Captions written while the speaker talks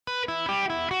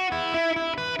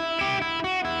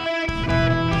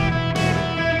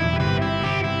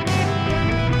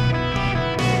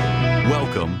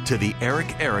Welcome to the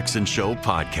Erickson Show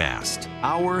podcast,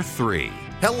 Hour 3.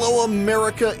 Hello,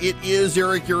 America. It is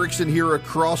Erickson here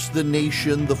across the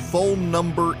nation. The phone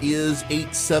number is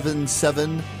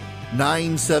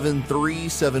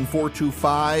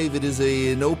 877-973-7425. It is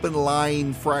an open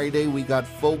line Friday. We got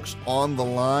folks on the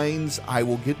lines. I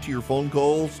will get to your phone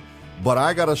calls, but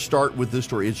I got to start with this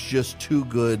story. It's just too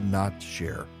good not to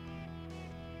share.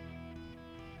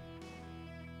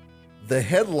 The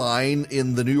headline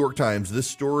in the New York Times, this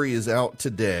story is out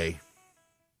today.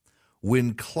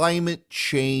 When climate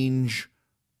change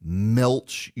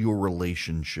melts your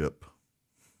relationship.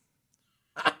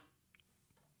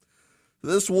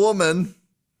 This woman,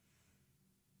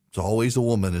 it's always a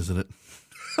woman, isn't it?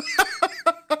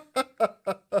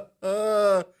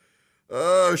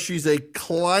 She's a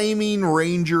climbing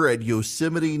ranger at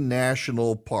Yosemite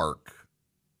National Park.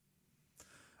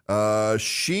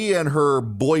 She and her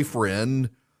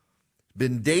boyfriend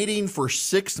been dating for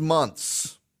 6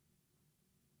 months.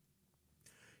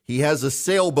 He has a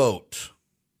sailboat,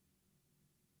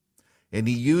 and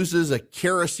he uses a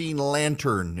kerosene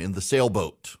lantern in the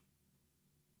sailboat.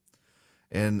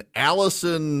 And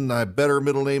Allison, I bet her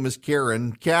middle name is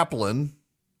Karen Kaplan,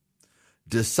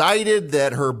 decided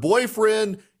that her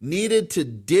boyfriend needed to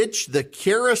ditch the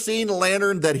kerosene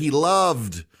lantern that he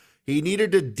loved. He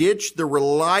needed to ditch the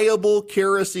reliable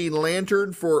kerosene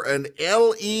lantern for an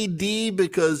LED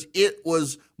because it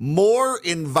was more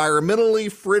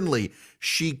environmentally friendly.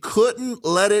 She couldn't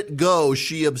let it go.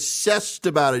 She obsessed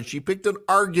about it. She picked an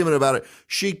argument about it.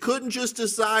 She couldn't just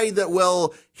decide that,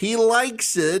 well, he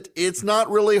likes it. It's not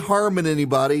really harming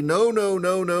anybody.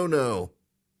 No.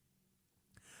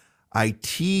 I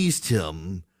teased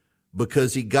him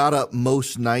because he got up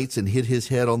most nights and hit his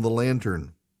head on the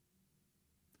lantern.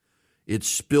 It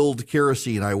spilled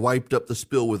kerosene. I wiped up the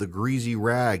spill with a greasy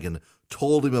rag and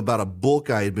told him about a book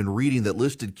I had been reading that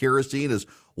listed kerosene as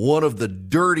one of the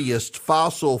dirtiest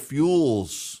fossil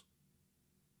fuels.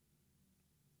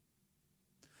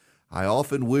 I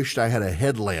often wished I had a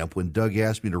headlamp when Doug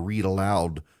asked me to read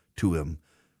aloud to him,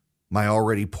 my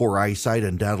already poor eyesight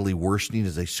undoubtedly worsening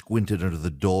as I squinted under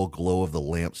the dull glow of the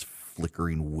lamp's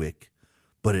flickering wick.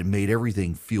 But it made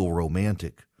everything feel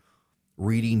romantic.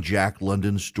 Reading Jack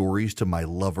London stories to my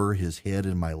lover, his head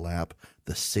in my lap,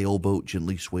 the sailboat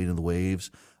gently swaying in the waves,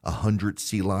 100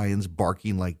 sea lions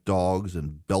barking like dogs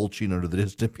and belching under the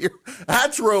distant pier.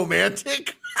 That's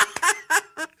romantic.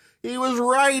 He was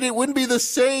right. It wouldn't be the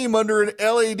same under an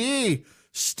LED.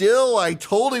 Still, I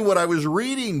told him what I was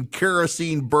reading.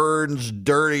 Kerosene burns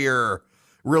dirtier,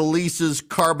 releases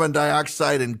carbon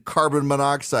dioxide and carbon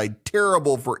monoxide,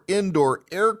 terrible for indoor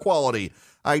air quality.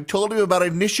 I told him about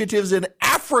initiatives in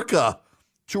Africa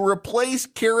to replace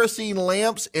kerosene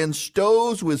lamps and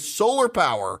stoves with solar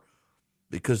power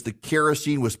because the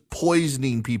kerosene was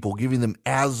poisoning people, giving them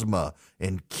asthma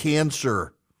and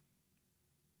cancer.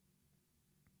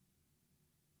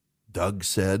 Doug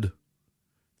said,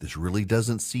 "This really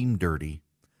doesn't seem dirty.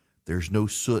 There's no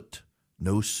soot,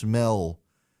 no smell.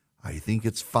 I think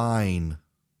it's fine.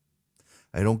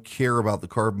 I don't care about the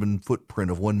carbon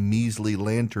footprint of one measly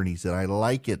lantern," he said. "I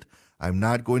like it. I'm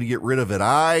not going to get rid of it.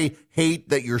 I hate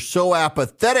that you're so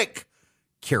apathetic,"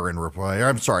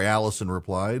 Allison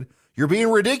replied. "You're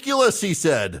being ridiculous," he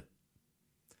said.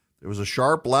 There was a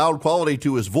sharp, loud quality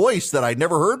to his voice that I'd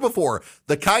never heard before.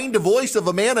 The kind of voice of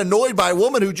a man annoyed by a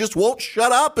woman who just won't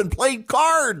shut up and play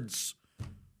cards.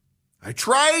 I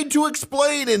tried to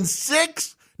explain in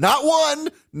 6, not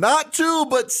 1, not 2,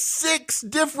 but 6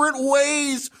 different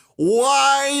ways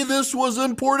why this was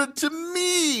important to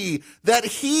me, that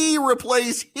he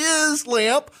replace his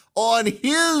lamp on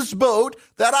his boat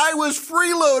that I was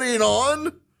freeloading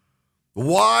on,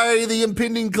 why the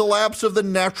impending collapse of the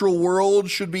natural world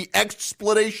should be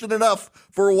explanation enough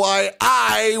for why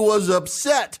I was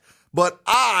upset. But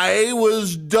I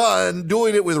was done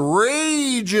doing it with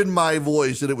rage in my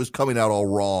voice, and it was coming out all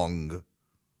wrong.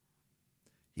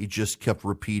 He just kept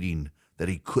repeating that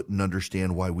he couldn't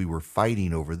understand why we were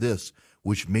fighting over this,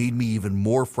 which made me even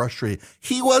more frustrated.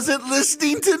 He wasn't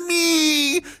listening to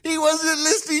me. I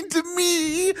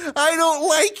don't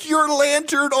like your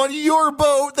lantern on your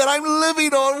boat that I'm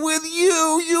living on with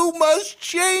you. You must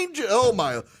change it. Oh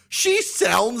my, she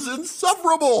sounds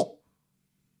insufferable.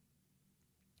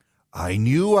 I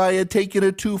knew I had taken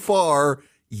it too far,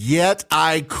 yet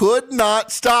I could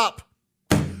not stop.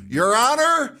 Your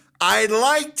Honor, I'd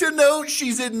like to note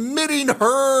she's admitting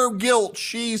her guilt.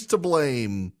 She's to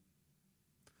blame.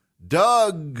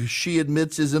 Doug, she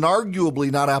admits, is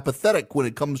inarguably not apathetic when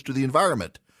it comes to the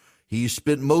environment. He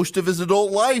spent most of his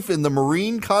adult life in the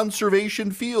marine conservation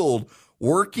field,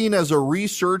 working as a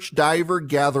research diver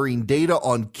gathering data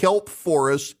on kelp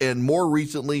forests, and more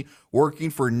recently working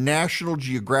for National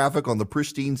Geographic on the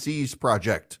Pristine Seas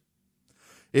project.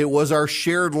 It was our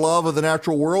shared love of the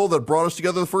natural world that brought us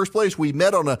together in the first place. We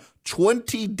met on a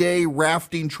 20-day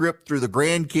rafting trip through the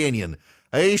Grand Canyon.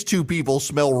 These two people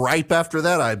smell ripe after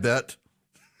that, I bet.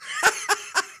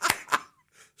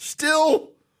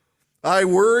 Still, I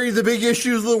worry the big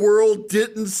issues of the world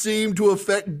didn't seem to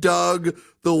affect Doug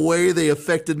the way they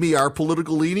affected me. Our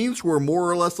political leanings were more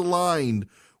or less aligned.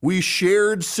 We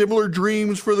shared similar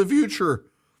dreams for the future.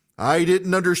 I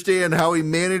didn't understand how he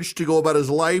managed to go about his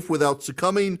life without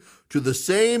succumbing to the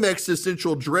same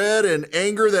existential dread and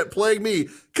anger that plagued me,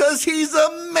 'cause he's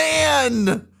a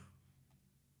man.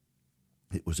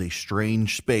 It was a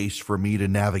strange space for me to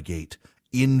navigate,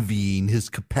 envying his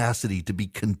capacity to be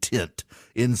content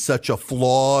in such a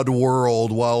flawed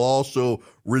world while also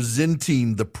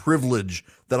resenting the privilege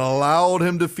that allowed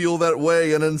him to feel that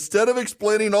way. And instead of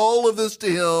explaining all of this to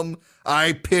him,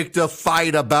 I picked a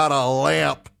fight about a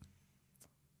lamp.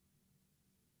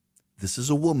 This is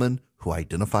a woman who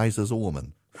identifies as a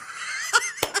woman.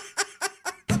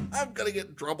 I'm going to get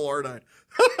in trouble, aren't I?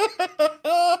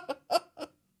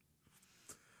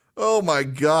 Oh my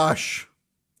gosh.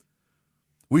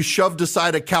 We shoved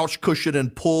aside a couch cushion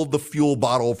and pulled the fuel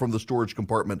bottle from the storage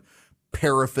compartment.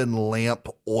 Paraffin lamp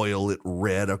oil, it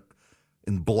read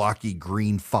in blocky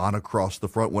green font across the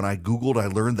front. When I Googled, I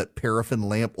learned that paraffin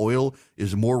lamp oil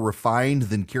is more refined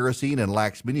than kerosene and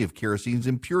lacks many of kerosene's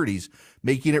impurities,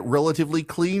 making it relatively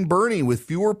clean burning with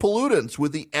fewer pollutants,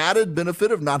 with the added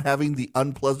benefit of not having the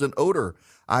unpleasant odor.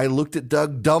 I looked at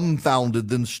Doug dumbfounded,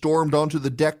 then stormed onto the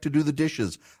deck to do the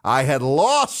dishes. I had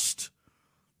lost.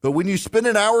 But when you spend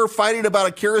an hour fighting about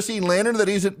a kerosene lantern that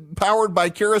isn't powered by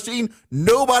kerosene,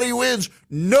 nobody wins.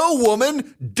 No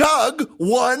woman. Doug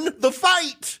won the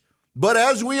fight. But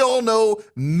as we all know,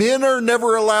 men are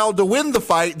never allowed to win the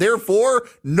fight. Therefore,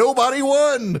 nobody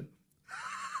won.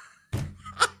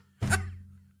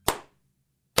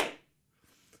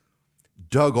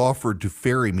 Doug offered to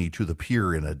ferry me to the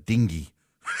pier in a dinghy.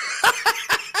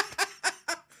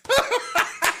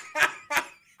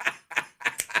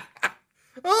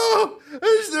 Oh,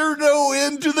 is there no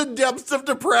end to the depths of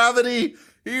depravity?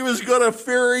 He was going to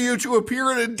ferry you to a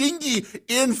pier in a dinghy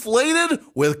inflated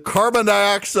with carbon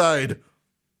dioxide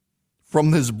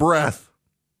from his breath.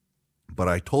 But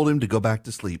I told him to go back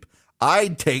to sleep.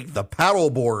 I'd take the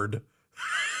paddleboard.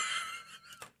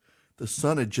 The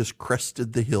sun had just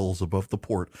crested the hills above the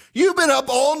port. You've been up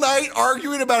all night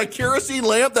arguing about a kerosene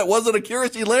lamp that wasn't a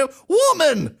kerosene lamp?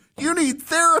 Woman, you need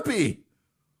therapy.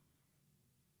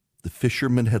 The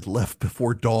fishermen had left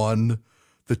before dawn.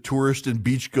 The tourists and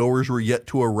beachgoers were yet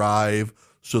to arrive,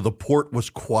 so the port was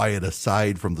quiet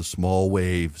aside from the small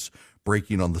waves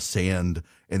breaking on the sand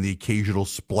and the occasional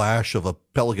splash of a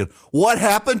pelican. What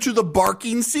happened to the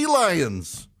barking sea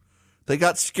lions? They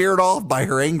got scared off by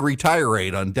her angry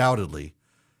tirade, undoubtedly.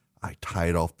 I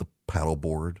tied off the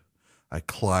paddleboard. I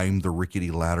climbed the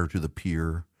rickety ladder to the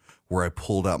pier, where I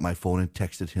pulled out my phone and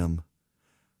texted him,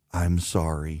 "I'm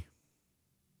sorry."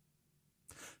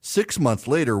 6 months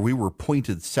later, we were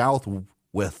pointed south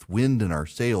with wind in our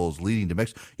sails leading to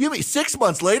Mexico. You mean 6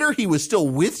 months later, he was still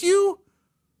with you?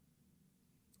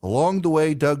 Along the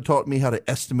way, Doug taught me how to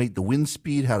estimate the wind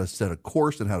speed, how to set a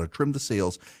course, and how to trim the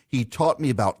sails. He taught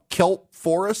me about kelp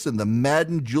forests and the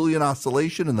Madden-Julian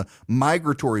oscillation and the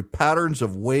migratory patterns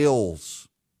of whales.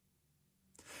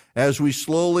 As we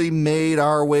slowly made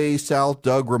our way south,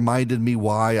 Doug reminded me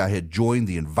why I had joined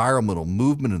the environmental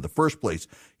movement in the first place.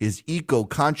 His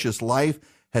eco-conscious life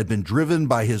had been driven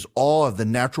by his awe of the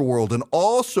natural world, and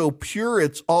all so pure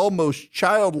it's almost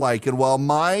childlike. And while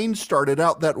mine started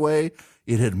out that way,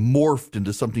 it had morphed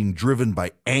into something driven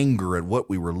by anger at what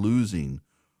we were losing.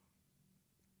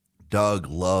 Doug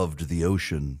loved the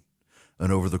ocean,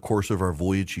 and over the course of our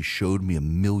voyage, he showed me a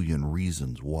million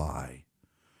reasons why.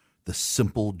 The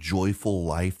simple, joyful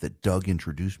life that Doug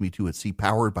introduced me to at sea,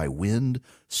 powered by wind,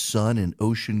 sun, and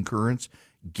ocean currents,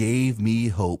 gave me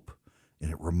hope,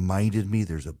 and it reminded me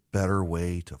there's a better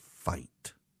way to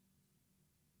fight.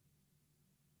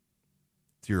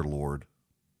 Dear Lord.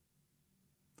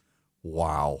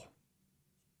 Wow.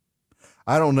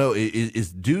 I don't know.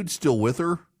 Is dude still with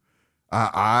her?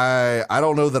 I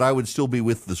don't know that I would still be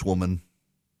with this woman.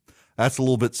 That's a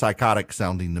little bit psychotic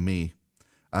sounding to me.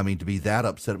 I mean, to be that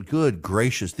upset. Good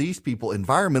gracious. These people,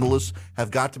 environmentalists,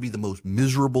 have got to be the most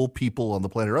miserable people on the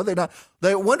planet. Are they not?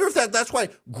 I wonder if that's why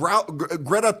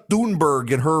Greta Thunberg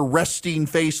and her resting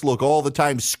face look all the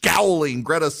time, scowling.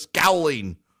 Greta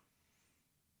scowling.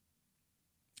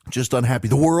 Just unhappy.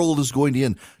 The world is going to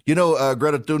end. You know,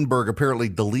 Greta Thunberg apparently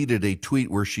deleted a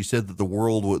tweet where she said that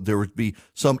there would be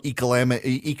some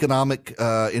economic,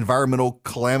 environmental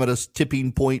calamitous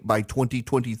tipping point by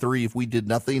 2023 if we did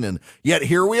nothing. And yet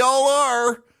here we all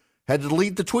are. Had to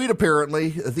delete the tweet, apparently.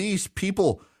 These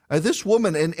people, this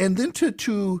woman, and then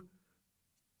to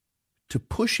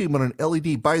push him on an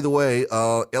LED. By the way,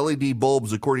 LED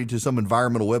bulbs, according to some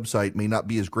environmental website, may not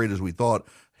be as great as we thought.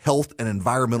 Health and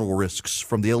environmental risks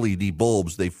from the LED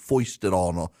bulbs they foisted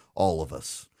on all of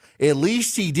us. At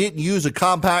least he didn't use a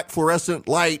compact fluorescent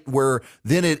light where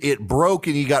then it broke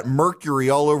and you got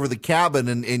mercury all over the cabin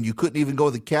and you couldn't even go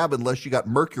in the cabin unless you got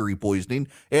mercury poisoning.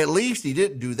 At least he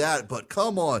didn't do that. But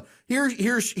come on,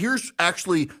 here's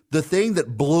actually the thing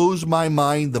that blows my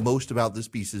mind the most about this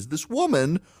piece is this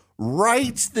woman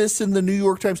writes this in the New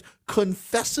York Times,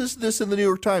 confesses this in the New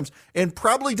York Times, and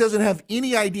probably doesn't have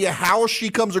any idea how she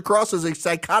comes across as a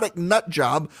psychotic nut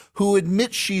job who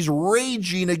admits she's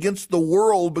raging against the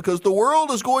world because the world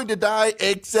is going to die,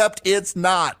 except it's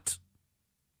not.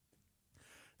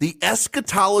 The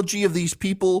eschatology of these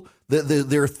people,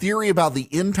 their theory about the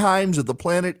end times of the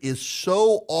planet is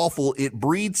so awful, it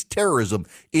breeds terrorism.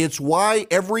 It's why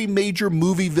every major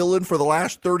movie villain for the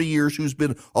last 30 years who's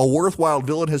been a worthwhile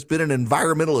villain has been an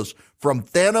environmentalist, from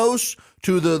Thanos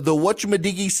to the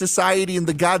Whatchamadigi Society and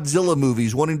the Godzilla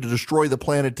movies wanting to destroy the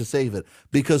planet to save it.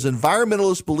 Because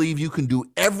environmentalists believe you can do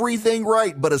everything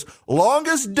right, but as long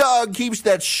as Doug keeps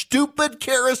that stupid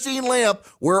kerosene lamp,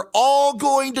 we're all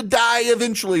going to die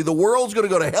eventually. The world's going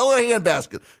to go to hell in a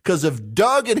handbasket because of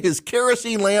Doug and his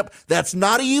kerosene lamp. That's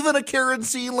not even a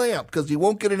kerosene lamp because he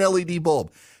won't get an LED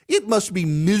bulb. It must be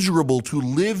miserable to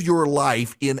live your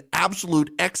life in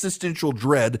absolute existential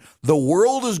dread. The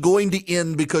world is going to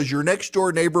end because your next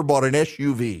door neighbor bought an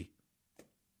SUV.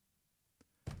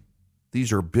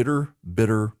 These are bitter,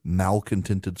 bitter,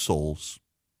 malcontented souls,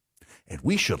 and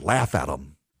we should laugh at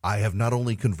them. I have not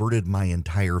only converted my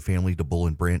entire family to Bull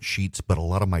and Branch sheets, but a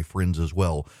lot of my friends as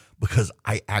well, because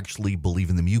I actually believe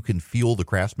in them. You can feel the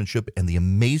craftsmanship, and the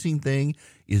amazing thing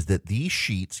is that these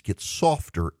sheets get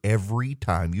softer every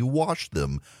time you wash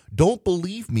them. Don't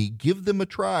believe me? Give them a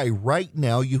try. Right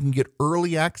now, you can get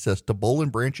early access to Bull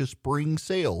and Branch's spring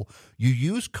sale. You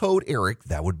use code ERICK,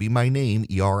 that would be my name,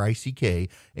 ERICK,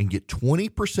 and get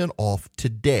 20% off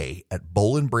today at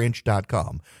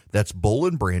bowlandbranch.com. That's Boll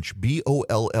and Branch,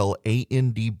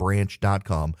 BOLLAND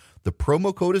branch.com. The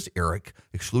promo code is ERICK.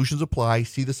 Exclusions apply.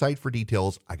 See the site for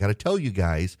details. I got to tell you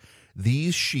guys,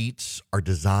 these sheets are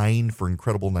designed for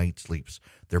incredible night sleeps.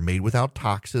 They're made without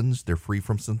toxins. They're free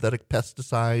from synthetic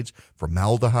pesticides,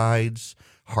 formaldehydes,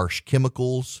 harsh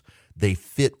chemicals. They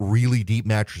fit really deep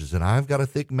mattresses, and I've got a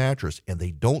thick mattress, and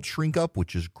they don't shrink up,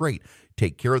 which is great.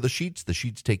 Take care of the sheets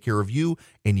take care of you,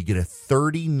 and you get a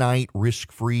 30-night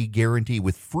risk-free guarantee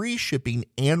with free shipping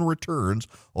and returns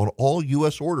on all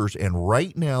U.S. orders. And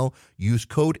right now, use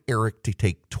code ERICK to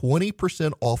take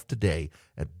 20% off today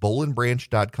at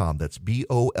bowlandbranch.com. That's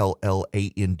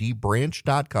BOLLAND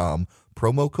branch.com,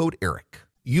 promo code ERICK.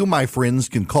 You, my friends,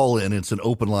 can call in. It's an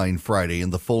open line Friday,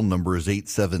 and the phone number is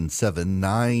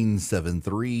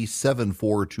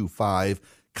 877-973-7425.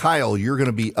 Kyle, you're going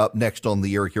to be up next on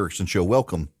the Erick Erickson Show.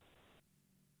 Welcome.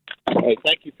 Hey,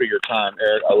 thank you for your time,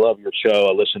 Eric. I love your show.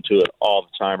 I listen to it all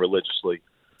the time religiously.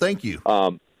 Thank you.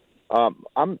 I'm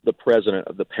the president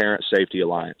of the Parent Safety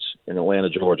Alliance in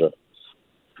Atlanta, Georgia,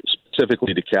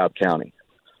 specifically DeKalb County.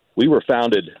 We were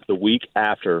founded the week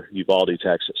after Uvalde,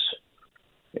 Texas.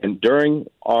 And during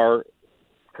our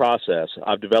process,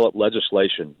 I've developed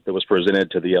legislation that was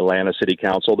presented to the Atlanta City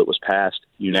Council that was passed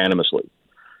unanimously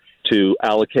to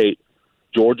allocate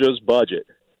Georgia's budget,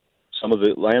 some of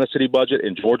the Atlanta City budget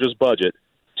and Georgia's budget,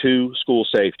 to school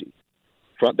safety.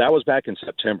 That was back in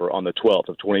September on the 12th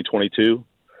of 2022.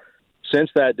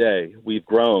 Since that day, we've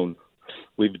grown.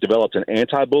 We've developed an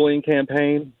anti-bullying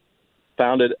campaign,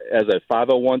 founded as a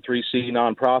 501(c)(3)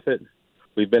 nonprofit.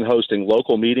 We've been hosting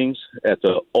local meetings at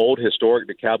the old historic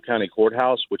DeKalb County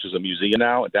Courthouse, which is a museum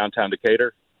now in downtown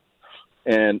Decatur.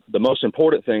 And the most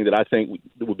important thing that I think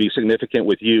would be significant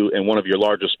with you and one of your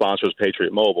largest sponsors,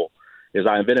 Patriot Mobile, is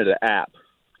I invented an app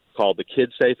called the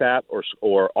Kid Safe app or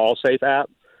All Safe app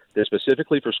that's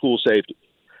specifically for school safety.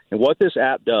 And what this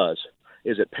app does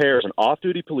is it pairs an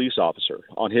off-duty police officer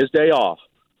on his day off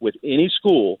with any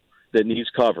school that needs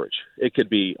coverage. It could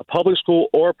be a public school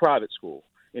or a private school.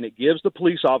 And it gives the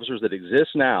police officers that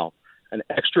exist now an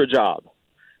extra job.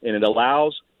 And it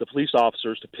allows the police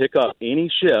officers to pick up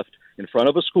any shift in front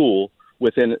of a school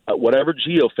within whatever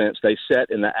geofence they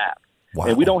set in the app. Wow.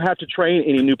 And we don't have to train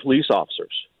any new police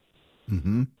officers.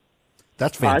 Mm-hmm.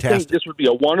 That's fantastic. I think this would be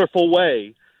a wonderful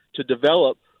way to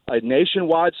develop a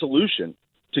nationwide solution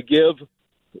to give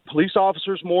police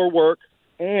officers more work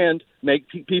and make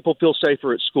people feel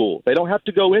safer at school. They don't have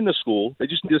to go in the school. They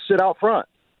just need to sit out front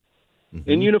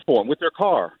in uniform with their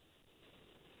car.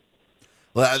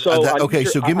 Well,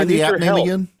 so give me the app name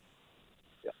again.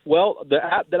 Well, the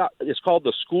app it's called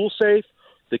the School Safe,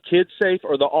 the Kid Safe,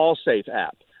 or the All Safe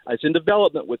app. It's in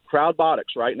development with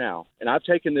Crowdbotics right now, and I've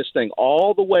taken this thing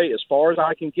all the way as far as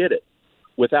I can get it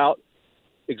without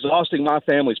exhausting my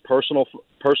family's personal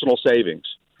savings.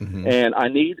 And I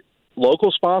need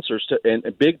local sponsors and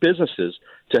big businesses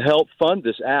to help fund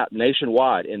this app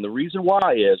nationwide. And the reason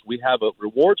why is we have a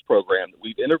rewards program that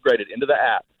we've integrated into the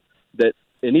app that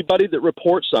anybody that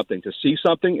reports something, to see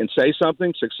something and say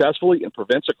something successfully and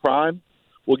prevents a crime,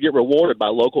 will get rewarded by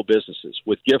local businesses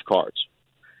with gift cards.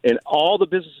 And all the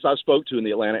businesses I spoke to in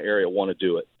the Atlanta area want to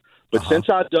do it. But since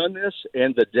I've done this,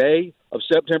 and the day of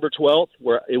September 12th,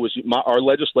 where it was our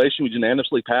legislation was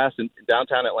unanimously passed in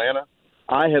downtown Atlanta,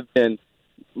 I have been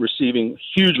receiving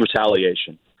huge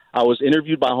retaliation. I was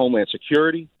interviewed by Homeland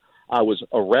Security. I was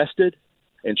arrested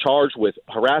and charged with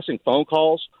harassing phone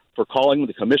calls for calling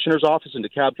the commissioner's office in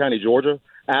DeKalb County, Georgia,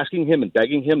 asking him and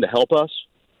begging him to help us.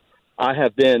 I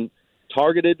have been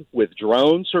targeted with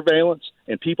drone surveillance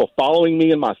and people following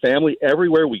me and my family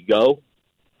everywhere we go,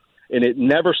 and it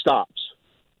never stops.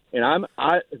 And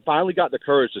I finally got the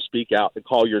courage to speak out and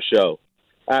call your show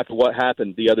after what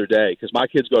happened the other day, because my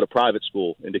kids go to private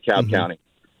school in DeKalb County.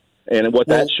 And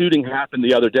that shooting happened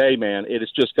the other day, man,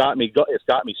 it's got me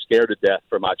scared to death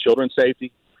for my children's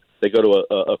safety. They go to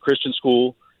a Christian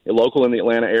school, local in the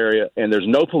Atlanta area, and there's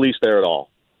no police there at all.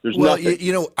 There's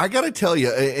nothing. I got to tell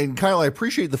you, and Kyle, I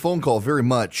appreciate the phone call very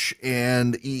much.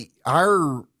 And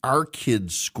our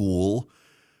kids' school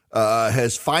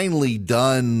has finally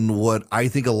done what I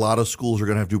think a lot of schools are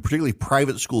going to have to do, particularly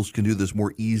private schools can do this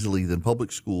more easily than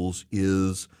public schools,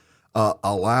 is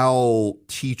allow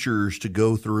teachers to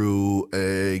go through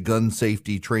a gun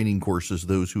safety training courses,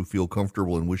 those who feel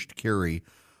comfortable and wish to carry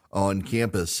on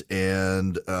campus.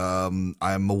 And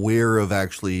I'm aware of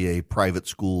actually a private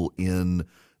school in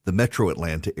the metro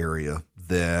Atlanta area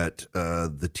that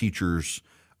the teachers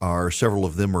several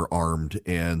of them are armed,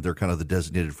 and they're kind of the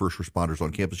designated first responders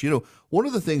on campus. One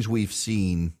of the things we've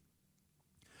seen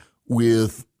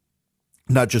with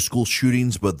not just school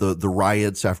shootings, but the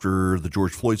riots after the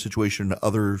George Floyd situation and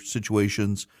other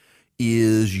situations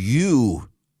is if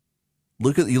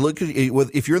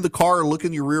you're in the car, look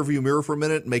in your rearview mirror for a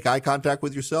minute, make eye contact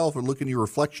with yourself, or look in your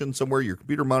reflection somewhere, your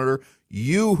computer monitor.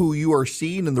 Who you are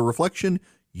seeing in the reflection,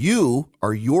 you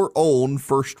are your own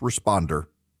first responder.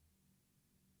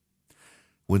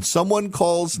 When someone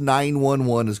calls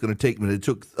 911, it's going to take a minute. It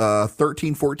took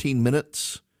 13, 14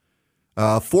 minutes,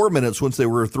 4 minutes once they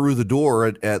were through the door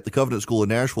at the Covenant School in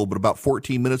Nashville, but about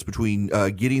 14 minutes between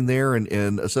getting there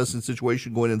and assessing the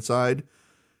situation, going inside.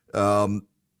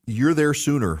 You're there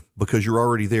sooner because you're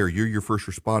already there. You're your first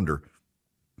responder.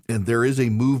 And there is a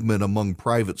movement among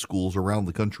private schools around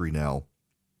the country now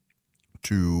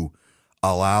to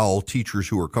allow teachers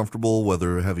who are comfortable,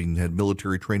 whether having had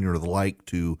military training or the like,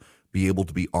 to be able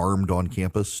to be armed on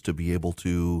campus, to be able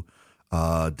to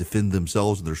defend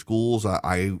themselves in their schools.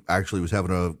 I actually was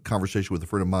having a conversation with a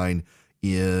friend of mine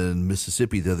in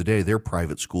Mississippi the other day. Their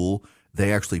private school,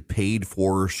 they actually paid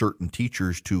for certain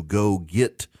teachers to go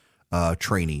get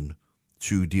training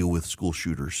to deal with school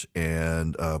shooters,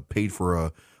 and paid for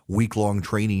a week-long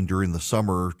training during the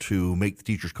summer to make the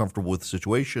teachers comfortable with the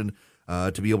situation,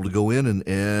 to be able to go in,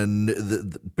 and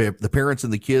the parents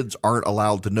and the kids aren't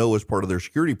allowed to know as part of their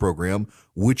security program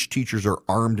which teachers are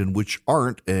armed and which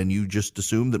aren't, and you just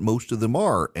assume that most of them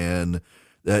are. And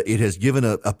it has given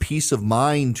a peace of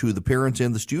mind to the parents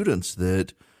and the students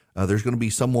that there's going to be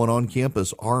someone on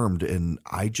campus armed, and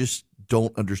I just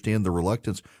don't understand the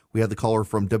reluctance. We had the caller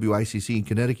from WICC in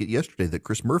Connecticut yesterday that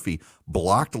Chris Murphy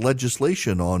blocked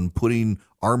legislation on putting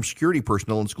armed security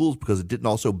personnel in schools because it didn't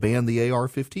also ban the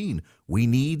AR-15. We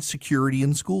need security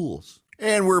in schools.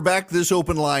 And we're back this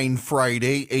open line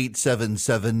Friday,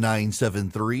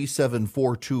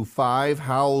 877-973-7425.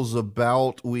 How's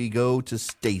about we go to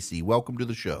Stacy? Welcome to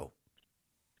the show.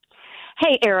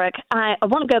 Hey, Eric, I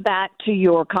want to go back to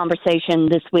your conversation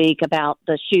this week about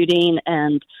the shooting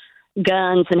and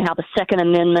guns and how the Second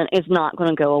Amendment is not going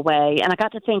to go away. And I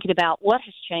got to thinking about what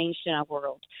has changed in our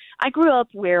world. I grew up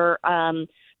where the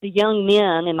young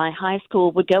men in my high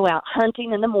school would go out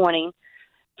hunting in the morning.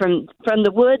 From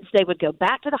the woods, they would go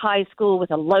back to the high school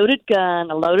with a loaded gun,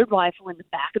 a loaded rifle in the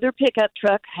back of their pickup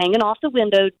truck, hanging off the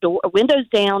windows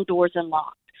down, doors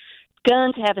unlocked.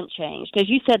 Guns haven't changed. As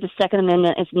you said, the Second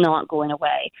Amendment is not going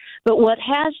away. But what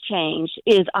has changed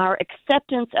is our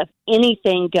acceptance of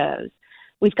anything goes.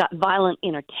 We've got violent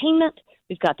entertainment.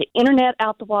 We've got the internet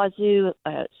out the wazoo,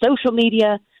 social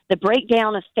media, the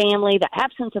breakdown of family, the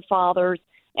absence of fathers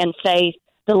and faith,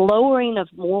 the lowering of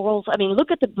morals. I mean,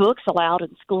 look at the books allowed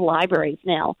in school libraries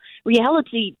now.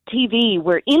 Reality TV,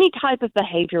 where any type of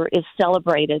behavior is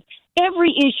celebrated.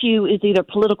 Every issue is either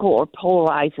political or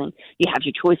polarizing. You have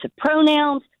your choice of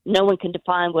pronouns. No one can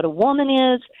define what a woman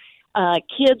is.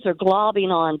 Kids are globbing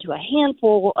on to a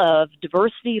handful of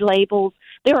diversity labels.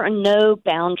 There are no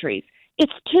boundaries.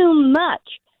 It's too much.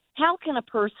 How can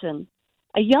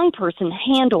a young person,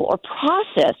 handle or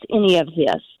process any of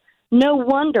this? No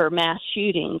wonder mass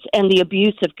shootings and the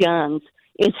abuse of guns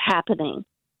is happening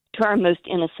to our most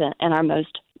innocent and our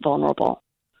most vulnerable.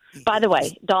 By the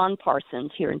way, Don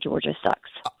Parsons here in Georgia sucks.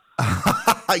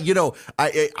 I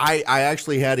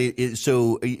actually had it.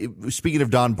 So speaking of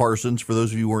Don Parsons, for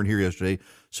those of you who weren't here yesterday,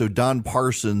 so Don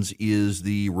Parsons is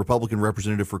the Republican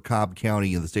representative for Cobb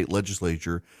County in the state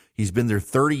legislature. He's been there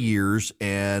 30 years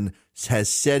and has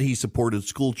said he supported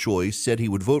school choice, said he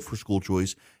would vote for school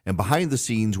choice. And behind the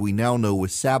scenes, we now know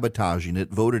was sabotaging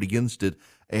it, voted against it.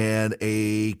 And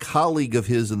a colleague of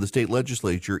his in the state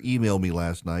legislature emailed me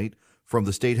last night from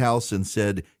the state house and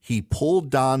said he pulled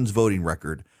Don's voting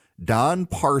record. Don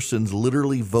Parsons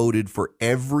literally voted for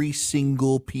every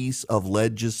single piece of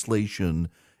legislation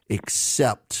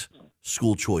except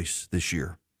school choice this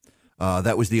year.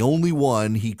 That was the only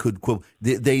one he could quote.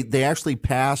 They actually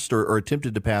passed or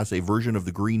attempted to pass a version of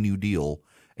the Green New Deal,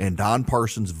 and Don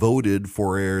Parsons voted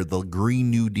for the Green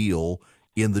New Deal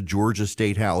in the Georgia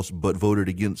State House, but voted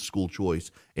against school choice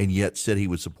and yet said he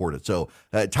would support it. So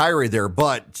tirade there.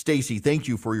 But Stacey, thank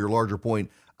you for your larger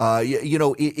point.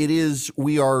 It is,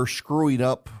 we are screwing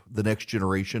up the next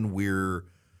generation. We're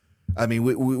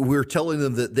telling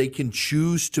them that they can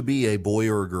choose to be a boy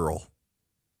or a girl.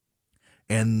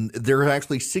 And there are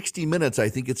actually 60 Minutes. I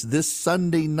think it's this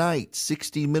Sunday night.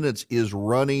 60 Minutes is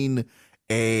running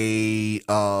a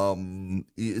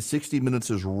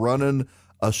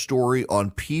story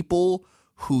on people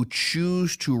who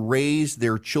choose to raise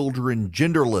their children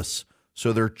genderless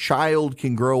so their child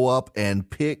can grow up and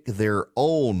pick their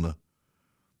own.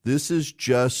 This is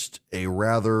just a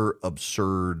rather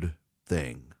absurd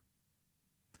thing.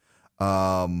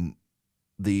 The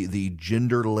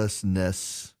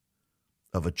genderlessness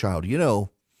of a child.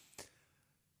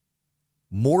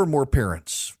 More and more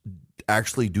parents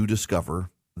actually do discover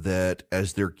that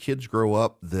as their kids grow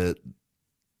up, that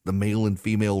the male and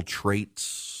female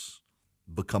traits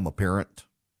become apparent.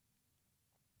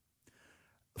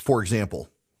 For example,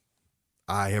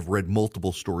 I have read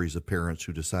multiple stories of parents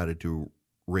who decided to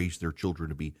raise their children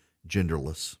to be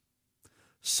genderless,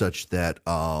 such that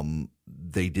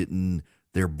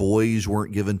their boys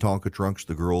weren't given Tonka trunks,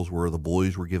 the girls were, the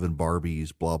boys were given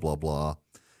Barbies, blah, blah, blah.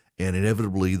 And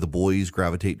inevitably the boys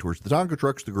gravitate towards the Tonka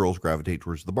trucks, the girls gravitate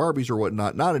towards the Barbies or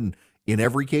whatnot, not in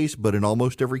every case, but in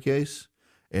almost every case.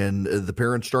 And the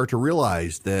parents start to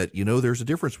realize that, there's a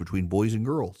difference between boys and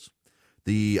girls.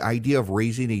 The idea of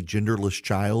raising a genderless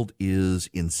child is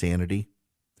insanity.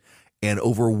 And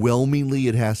overwhelmingly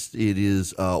it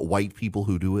is white people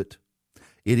who do it.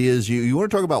 It is, you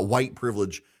want to talk about white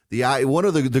privilege. One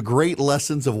of the great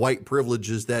lessons of white privilege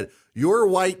is that your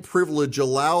white privilege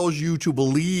allows you to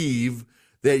believe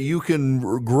that you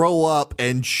can grow up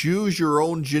and choose your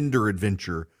own gender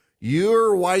adventure.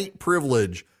 Your white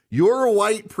privilege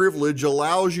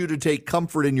allows you to take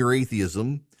comfort in your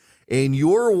atheism, and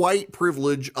your white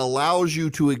privilege allows you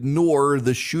to ignore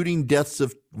the shooting deaths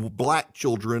of black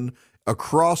children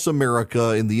across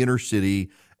America in the inner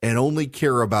city and only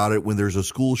care about it when there's a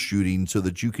school shooting so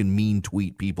that you can mean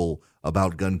tweet people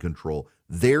about gun control.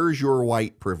 There's your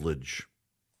white privilege.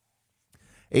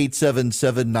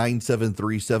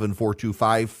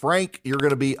 877-973-7425. Frank, you're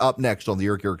going to be up next on the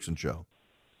Erick Erickson Show.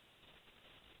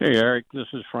 Hey, Eric, this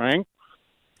is Frank.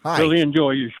 Hi. Really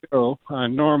enjoy your show. I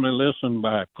normally listen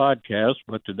by podcast,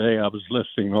 but today I was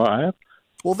listening live.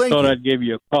 Well, thank Thought you. I'd give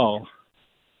you a call.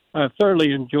 I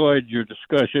thoroughly enjoyed your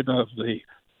discussion of the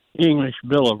English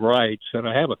Bill of Rights, and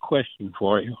I have a question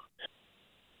for you.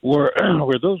 Were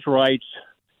those rights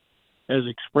as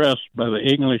expressed by the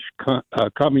English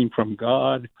coming from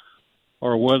God,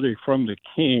 or were they from the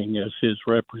king as his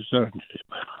representative?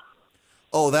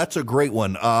 Oh, that's a great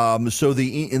one. So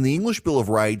in the English Bill of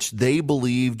Rights, they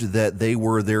believed that they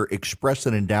were their express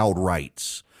and endowed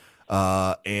rights,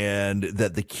 and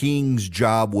that the king's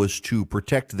job was to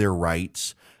protect their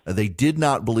rights. They did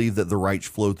not believe that the rights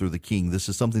flowed through the king. This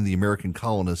is something the American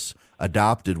colonists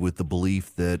adopted with the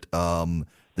belief that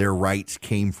their rights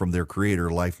came from their creator,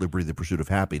 life, liberty, the pursuit of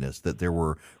happiness, that there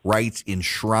were rights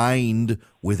enshrined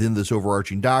within this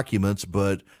overarching documents,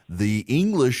 but the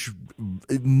English,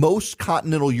 most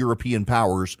continental European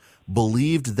powers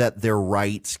believed that their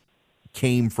rights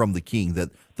came from the king, that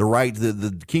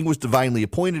the king was divinely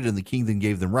appointed and the king then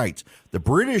gave them rights. The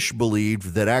British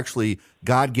believed that actually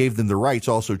God gave them the rights,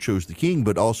 also chose the king,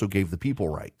 but also gave the people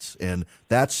rights. And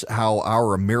that's how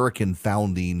our American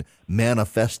founding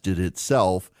manifested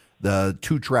itself. The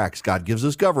two tracks: God gives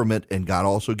us government and God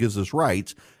also gives us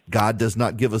rights. God does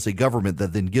not give us a government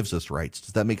that then gives us rights.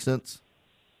 Does that make sense?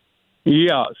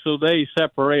 Yeah, so they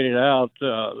separated out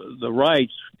the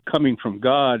rights coming from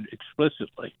God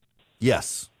explicitly.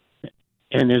 Yes.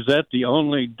 And is that the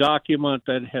only document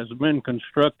that has been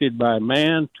constructed by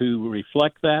man to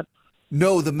reflect that?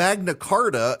 No, the Magna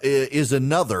Carta is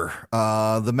another.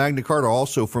 The Magna Carta,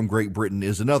 also from Great Britain,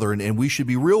 is another. And we should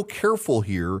be real careful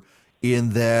here in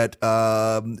that.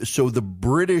 So the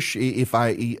British,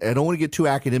 I don't want to get too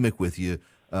academic with you,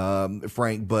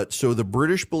 Frank, but so the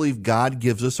British believe God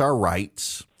gives us our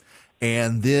rights.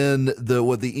 And then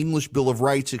what the English Bill of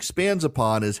Rights expands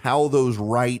upon is how those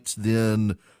rights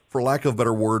then, for lack of a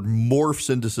better word, morphs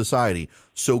into society.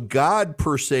 So God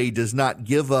per se does not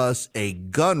give us a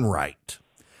gun right.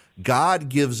 God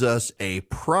gives us a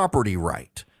property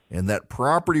right, and that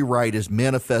property right is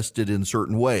manifested in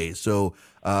certain ways. So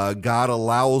God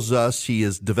allows us, he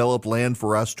has developed land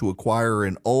for us to acquire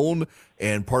and own,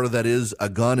 and part of that is a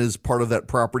gun is part of that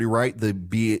property right,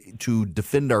 to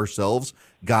defend ourselves.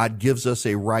 God gives us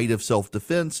a right of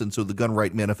self-defense, and so the gun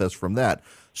right manifests from that.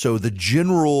 So the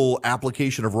general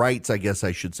application of rights, I guess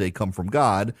I should say, come from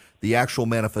God. The actual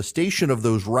manifestation of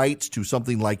those rights to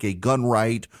something like a gun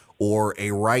right or a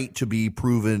right to be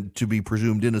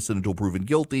presumed innocent until proven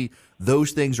guilty,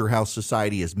 those things are how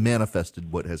society has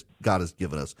manifested what God has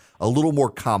given us. A little more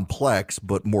complex,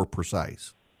 but more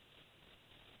precise.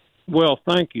 Well,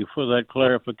 thank you for that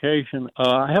clarification.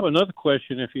 I have another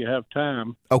question if you have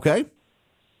time. Okay.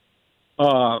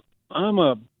 I'm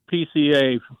a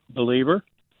PCA believer,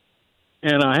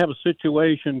 and I have a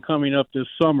situation coming up this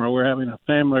summer. We're having a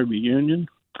family reunion,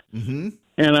 and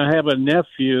I have a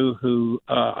nephew who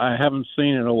I haven't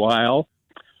seen in a while,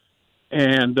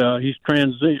 and he's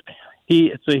transitioning,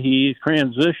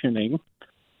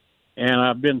 and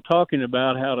I've been talking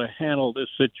about how to handle this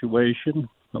situation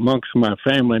amongst my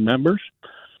family members,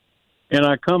 and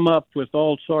I come up with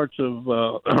all sorts of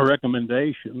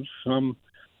recommendations. Some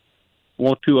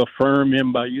want to affirm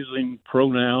him by using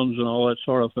pronouns and all that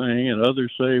sort of thing, and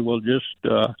others say, well, just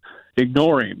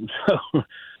ignore him. So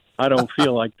I don't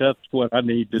feel like that's what I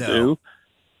need to do.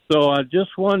 So I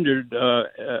just wondered,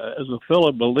 as a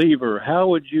fellow believer, how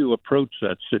would you approach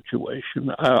that situation?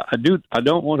 I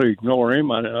don't want to ignore him.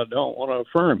 I don't want to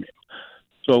affirm him.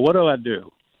 So what do I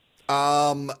do?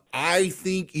 I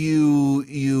think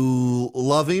you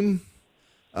love him.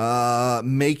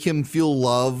 Make him feel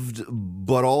loved,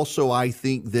 but also I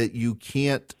think that you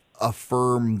can't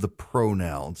affirm the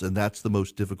pronouns, and that's the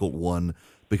most difficult one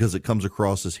because it comes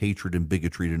across as hatred and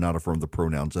bigotry to not affirm the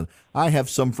pronouns. And I have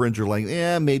some friends who are like,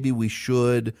 maybe we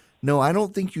should. No, I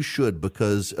don't think you should,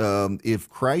 because if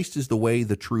Christ is the way,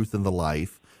 the truth, and the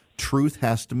life, truth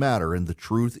has to matter, and the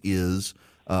truth is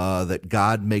that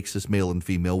God makes us male and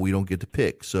female. We don't get to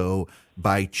pick. So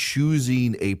by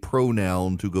choosing a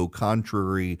pronoun to go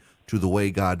contrary to the way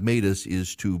God made us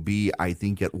is to be, I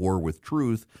think, at war with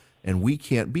truth, and we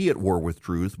can't be at war with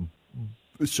truth.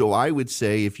 So I would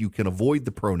say if you can avoid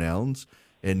the pronouns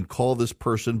and call this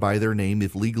person by their name,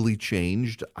 if legally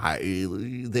changed,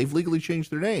 they've legally changed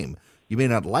their name. You may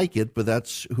not like it, but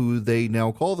that's who they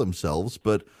now call themselves.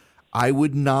 But I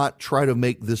would not try to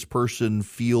make this person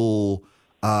feel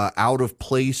out of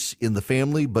place in the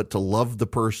family, but to love the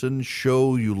person,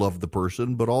 show you love the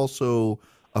person, but also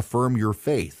affirm your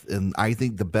faith. And I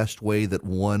think the best way that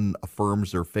one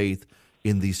affirms their faith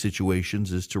in these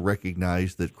situations is to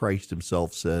recognize that Christ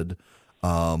himself said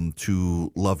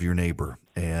to love your neighbor.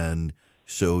 And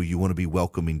so you want to be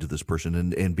welcoming to this person.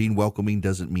 And being welcoming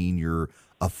doesn't mean you're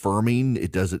affirming.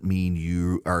 It doesn't mean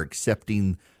you are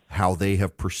accepting how they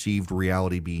have perceived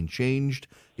reality being changed.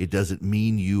 It doesn't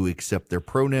mean you accept their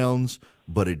pronouns,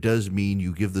 but it does mean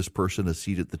you give this person a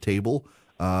seat at the table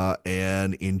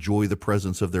and enjoy the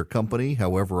presence of their company,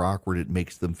 however awkward it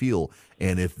makes them feel.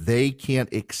 And if they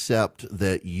can't accept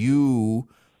that you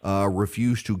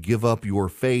refuse to give up your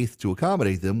faith to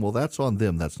accommodate them, well, that's on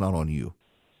them. That's not on you.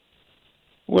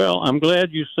 Well, I'm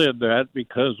glad you said that,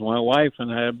 because my wife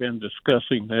and I have been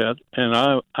discussing that, and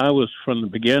I was from the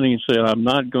beginning said I'm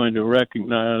not going to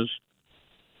recognize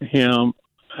him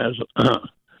as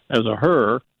a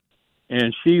her,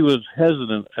 And she was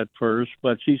hesitant at first,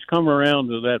 but she's come around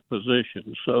to that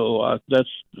position. So that's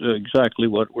exactly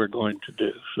what we're going to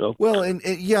do. So well, and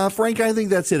yeah, Frank, I think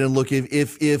that's it. And look,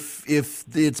 if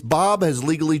it's Bob has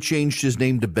legally changed his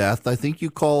name to Beth, I think you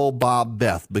call Bob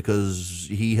Beth because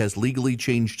he has legally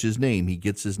changed his name. He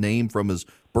gets his name from his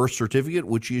birth certificate,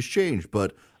 which he has changed.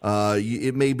 But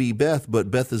it may be Beth,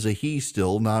 but Beth is a he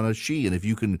still, not a she. And if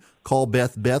you can call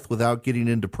Beth Beth without getting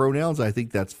into pronouns, I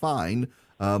think that's fine.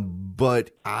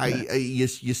 But you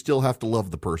still have to love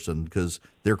the person because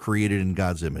they're created in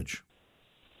God's image.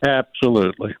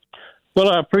 Absolutely.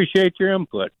 Well, I appreciate your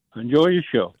input. Enjoy your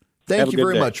show. Thank you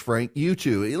very much, Frank. You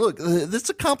too. Look, this is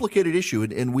a complicated issue,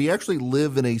 and we actually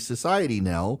live in a society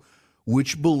now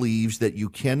which believes that you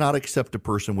cannot accept a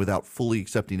person without fully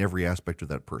accepting every aspect of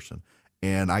that person.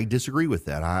 And I disagree with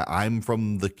that. I'm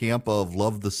from the camp of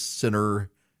love the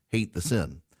sinner, hate the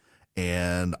sin.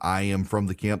 And I am from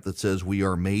the camp that says we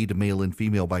are made male and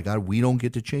female by God. We don't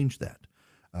get to change that.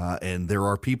 And there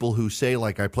are people who say,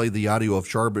 like I played the audio of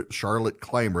Charlotte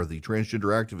Clymer, the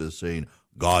transgender activist, saying,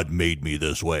 God made me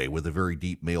this way, with a very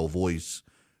deep male voice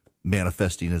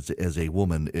manifesting as a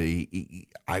woman.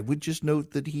 I would just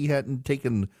note that he hadn't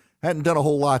done a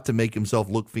whole lot to make himself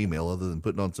look female other than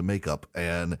putting on some makeup.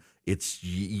 And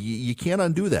you can't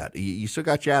undo that. You still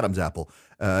got your Adam's apple.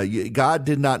 God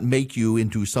did not make you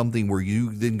into something where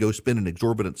you then go spend an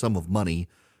exorbitant sum of money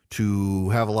to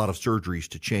have a lot of surgeries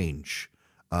to change.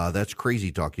 That's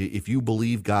crazy talk. If you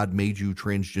believe God made you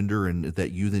transgender and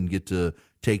that you then get to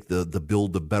take the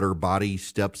build the better body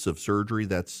steps of surgery,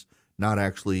 that's not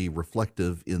actually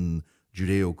reflective in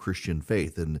Judeo-Christian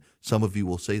faith. And some of you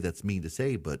will say that's mean to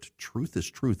say, but truth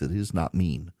is truth. It is not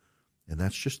mean. And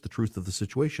that's just the truth of the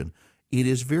situation. It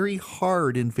is very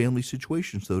hard in family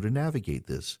situations, though, to navigate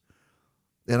this.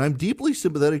 And I'm deeply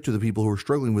sympathetic to the people who are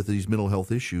struggling with these mental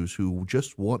health issues who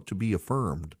just want to be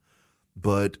affirmed.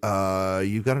 But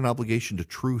you've got an obligation to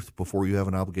truth before you have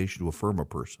an obligation to affirm a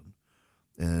person.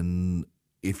 And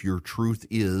if your truth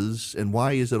is, and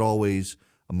why is it always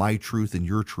my truth and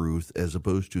your truth as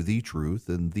opposed to the truth?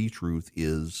 And the truth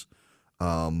is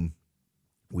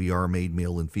we are made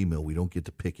male and female. We don't get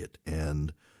to pick it.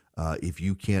 And if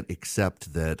you can't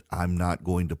accept that I'm not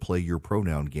going to play your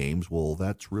pronoun games, well,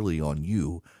 that's really on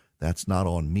you. That's not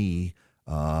on me,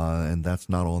 and that's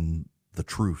not on the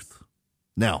truth.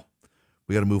 Now,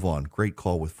 we got to move on. Great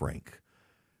call with Frank.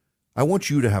 I want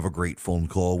you to have a great phone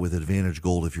call with Advantage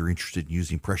Gold if you're interested in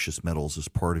using precious metals as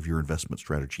part of your investment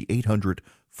strategy.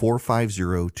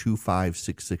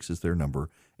 800-450-2566 is their number.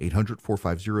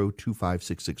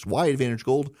 800-450-2566. Why Advantage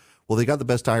Gold? Well, they got the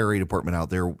best IRA department out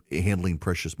there handling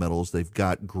precious metals. They've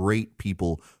got great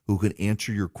people who can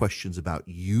answer your questions about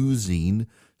using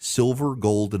silver,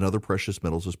 gold, and other precious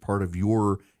metals as part of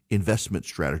your investment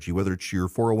strategy, whether it's your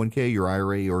 401k, your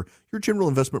IRA, or your general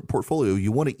investment portfolio.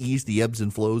 You want to ease the ebbs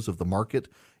and flows of the market.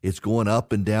 It's going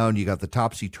up and down. You got the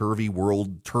topsy-turvy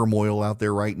world turmoil out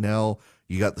there right now.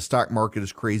 You got the stock market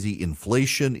is crazy.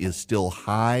 Inflation is still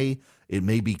high. It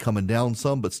may be coming down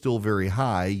some, but still very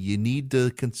high. You need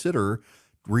to consider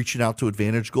reaching out to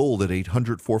Advantage Gold at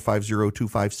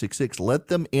 800-450-2566. Let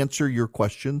them answer your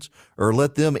questions, or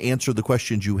let them answer the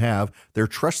questions you have. They're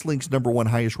TrustLink's #1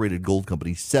 highest rated gold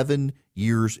company 7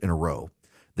 years in a row.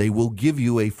 They will give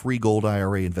you a free gold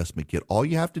IRA investment kit. All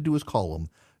you have to do is call them.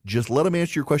 Just let them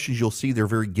answer your questions. You'll see they're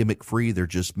very gimmick free. They're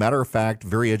just matter of fact,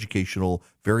 very educational,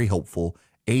 very helpful.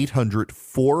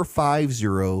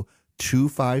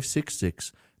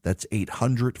 800-450-2566. That's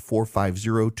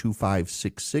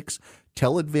 800-450-2566.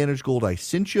 Tell Advantage Gold I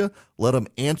sent you. Let them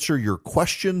answer your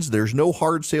questions. There's no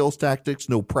hard sales tactics,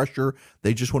 no pressure.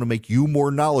 They just want to make you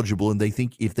more knowledgeable, and they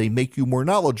think if they make you more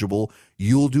knowledgeable,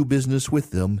 you'll do business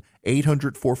with them.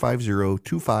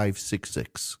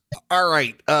 800-450-2566. All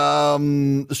right.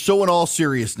 So in all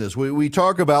seriousness, we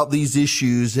talk about these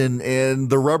issues, and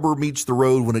the rubber meets the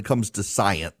road when it comes to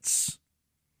science.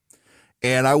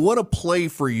 And I want to play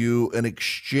for you an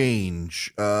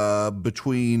exchange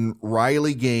between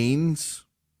Riley Gaines,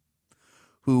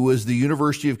 who was the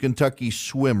University of Kentucky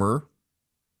swimmer,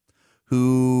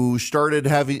 who started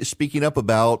speaking up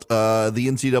about the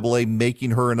NCAA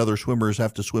making her and other swimmers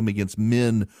have to swim against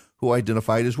men who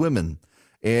identified as women.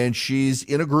 And she's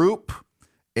in a group,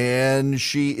 and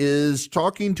she is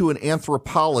talking to an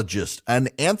anthropologist.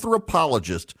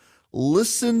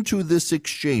 Listen to this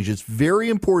exchange. It's very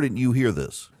important you hear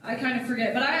this. I kind of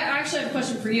forget, but I actually have a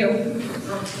question for you.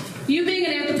 You being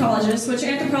an anthropologist, which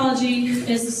anthropology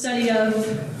is the study of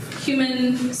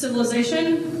human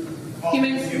civilization?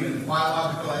 Human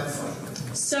biological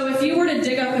excellence. So if you were to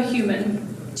dig up a human,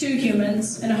 two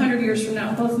humans, in 100 years from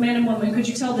now, both man and woman, could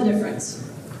you tell the difference?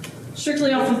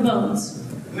 strictly off of bones?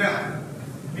 No,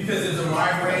 because there's a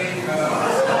wide range of...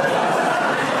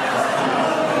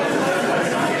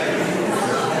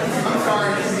 I'm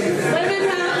sorry. Wait a minute,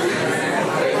 Pat.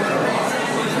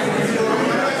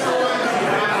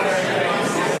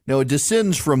 Now, it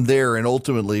descends from there, and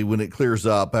ultimately, when it clears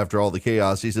up after all the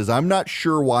chaos, he says, I'm not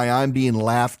sure why I'm being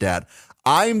laughed at.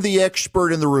 I'm the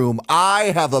expert in the room.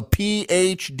 I have a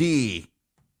PhD.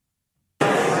 I'm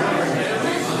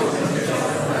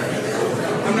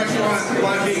not sure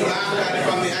why I'm being laughed at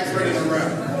if I'm the expert in the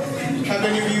room. Have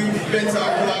any of you been to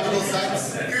archaeological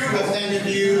sites? Have any of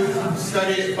you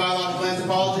studied biological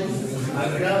anthropology?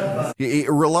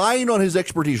 Relying on his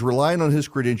expertise, relying on his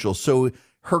credentials. So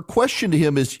her question to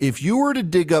him is, if you were to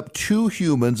dig up two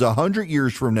humans 100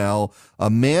 years from now, a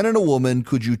man and a woman,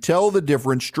 could you tell the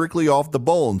difference strictly off the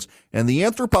bones? And the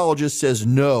anthropologist says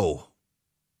no.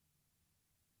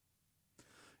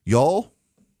 Y'all,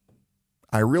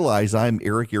 I realize I'm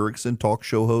Erick Erickson, talk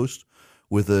show host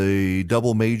with a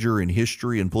double major in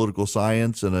history and political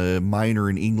science and a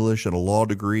minor in English and a law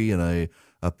degree and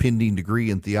a pending degree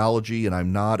in theology, and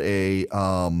I'm not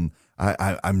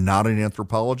I'm not an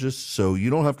anthropologist, so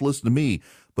you don't have to listen to me.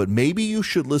 But maybe you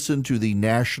should listen to the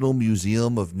National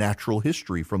Museum of Natural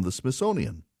History from the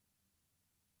Smithsonian,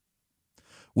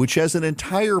 which has an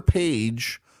entire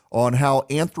page on how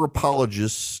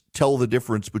anthropologists tell the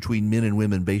difference between men and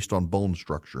women based on bone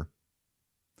structure.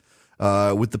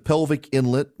 With the pelvic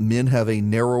inlet, men have a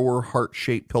narrower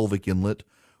heart-shaped pelvic inlet.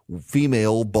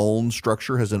 Female bone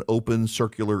structure has an open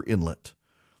circular inlet.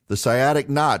 The sciatic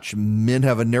notch, men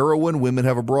have a narrow one, women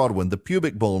have a broad one. The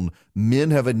pubic bone, men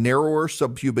have a narrower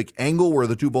subpubic angle where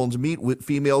the two bones meet.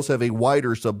 Females have a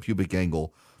wider subpubic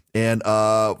angle. And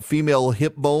female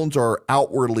hip bones are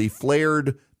outwardly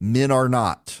flared, men are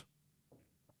not.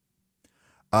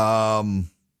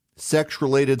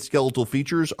 Sex-related skeletal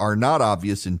features are not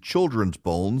obvious in children's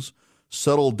bones.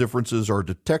 Subtle differences are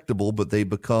detectable, but they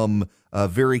become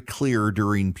very clear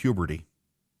during puberty.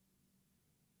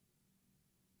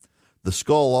 The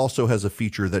skull also has a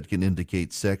feature that can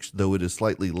indicate sex, though it is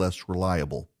slightly less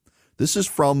reliable. This is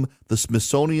from the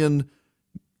Smithsonian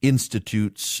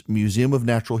Institute's Museum of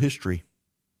Natural History.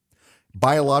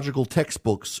 Biological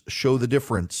textbooks show the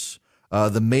difference.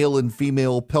 The male and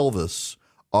female pelvis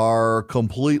are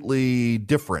completely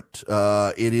different.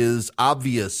 It is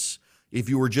obvious. If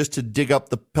you were just to dig up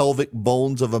the pelvic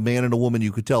bones of a man and a woman,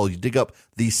 you could tell. You dig up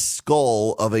the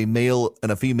skull of a male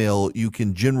and a female, you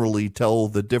can generally tell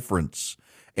the difference.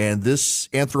 And this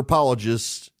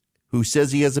anthropologist who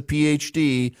says he has a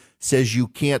PhD says you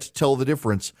can't tell the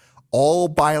difference. All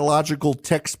biological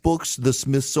textbooks, the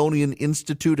Smithsonian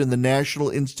Institute and the National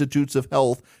Institutes of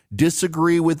Health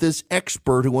disagree with this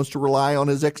expert who wants to rely on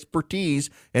his expertise,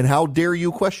 and how dare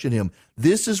you question him?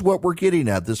 This is what we're getting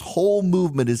at. This whole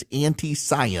movement is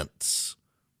anti-science,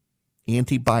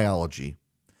 anti-biology,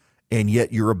 and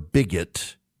yet you're a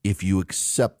bigot if you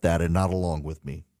accept that and not along with me.